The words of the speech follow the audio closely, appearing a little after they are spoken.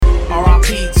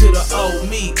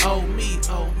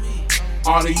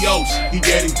Adios, he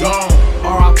dead and gone.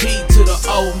 R.I.P. to the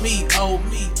old me, old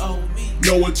me, old me.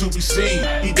 Nowhere to be seen,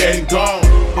 he dead and gone.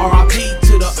 R.I.P.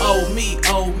 to the old me,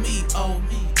 old me, old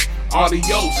me.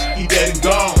 Adios, he dead and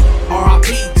gone. R.I.P.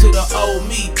 to the old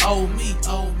me, old me,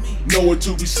 old me. Nowhere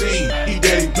to be seen, he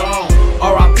dead and gone.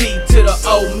 R.I.P. to the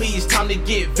old me. It's time to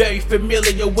get very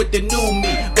familiar with the new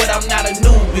me, but I'm not a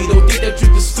newbie. Don't think that you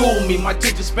can school me. My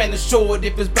attention span is short.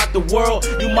 If it's about the world,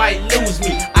 you might lose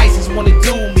me. ISIS wanna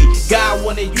do me, God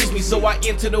wanna use me, so I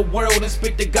enter the world and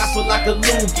spit the gospel like a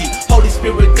loogie. Holy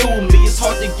Spirit do me. It's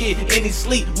hard to get any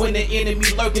sleep when the enemy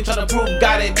lurking, trying to prove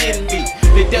God it in me.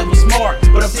 The devil's smart,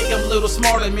 but I think I'm a little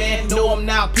smarter, man. No, I'm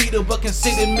not Peter, but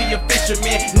consider me a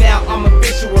fisherman. Now I'm a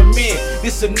fisherman.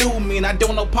 This a new me, and I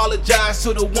don't apologize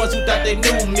to the ones who thought they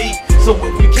knew me. So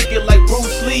if you kick it like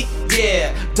Bruce Lee,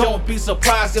 yeah, don't be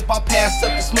surprised if I pass up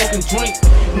the smoke and drink.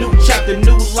 New chapter,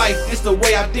 new life, it's the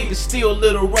way I think. It's still a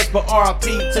little rush, but R.I.P.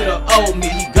 to the old me.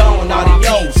 He gone,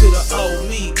 adios to the old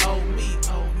me, old me,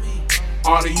 old me.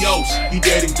 Adios, he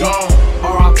dead and gone.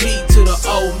 R.I.P. to the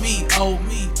old me, old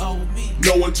me, old me.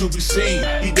 Nowhere to be seen,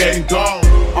 he dead and gone.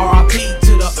 R.I.P.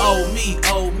 to the old me,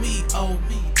 old me, old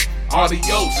me.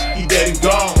 Adios, he dead and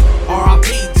gone. R.I.P.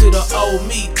 to the old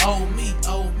me, old me,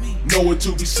 old me. Nowhere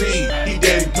to be seen, he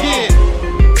dead and gone.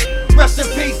 Yeah. Rest in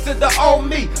peace to the old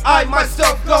me. I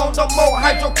myself gone, no more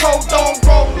hydrocodone.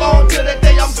 Roll on to the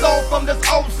day I'm gone from this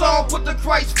old song. Put the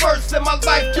Christ first in my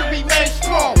life to remain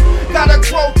strong. Gotta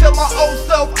grow till my old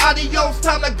self. Adios,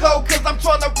 time to go, cause I'm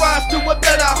trying to rise to a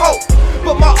better hope.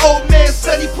 But my old man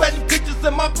said he planting pictures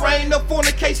in my brain of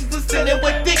fornications and sinning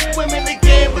with thick women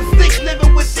again. But stick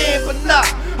living within, but nah,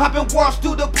 I've been washed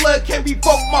through the blood, can't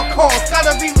revoke my cause.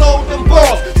 Gotta reload them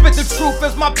balls. Spit the truth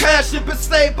as my passion, been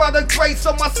saved by the grace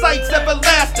of my sights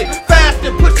everlasting.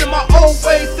 Fasting, pushing my old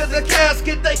ways to the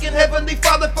casket, thanking Heavenly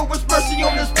Father for his mercy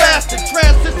on this bastard.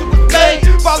 Transition was made,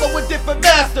 follow a different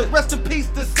master. Rest in peace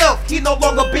to self, he no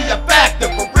longer be a factor,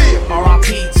 for real.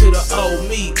 R.I.P. to the old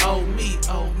me, old me,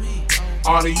 old me.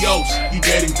 Adios, he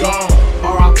dead and gone.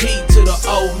 R.I.P. to the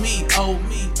old me, old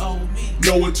me, old me.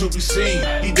 Nowhere to be seen,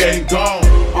 he dead and gone.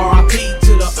 R.I.P.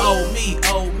 to the old me,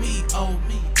 old me, old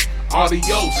me.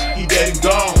 Adios, he dead and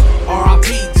gone. R.I.P.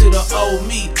 to the old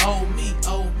me, old me,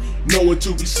 old me. Nowhere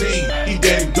to be seen, he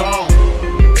dead and gone.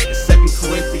 In 2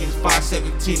 Corinthians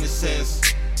 5:17 it says,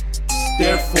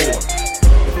 therefore,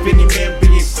 if any man be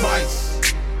in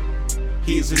Christ,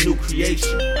 he is a new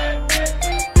creation.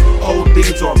 Old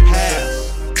things are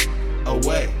passed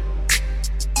away.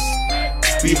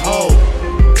 Behold,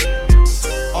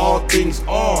 all things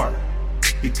are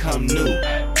become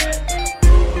new.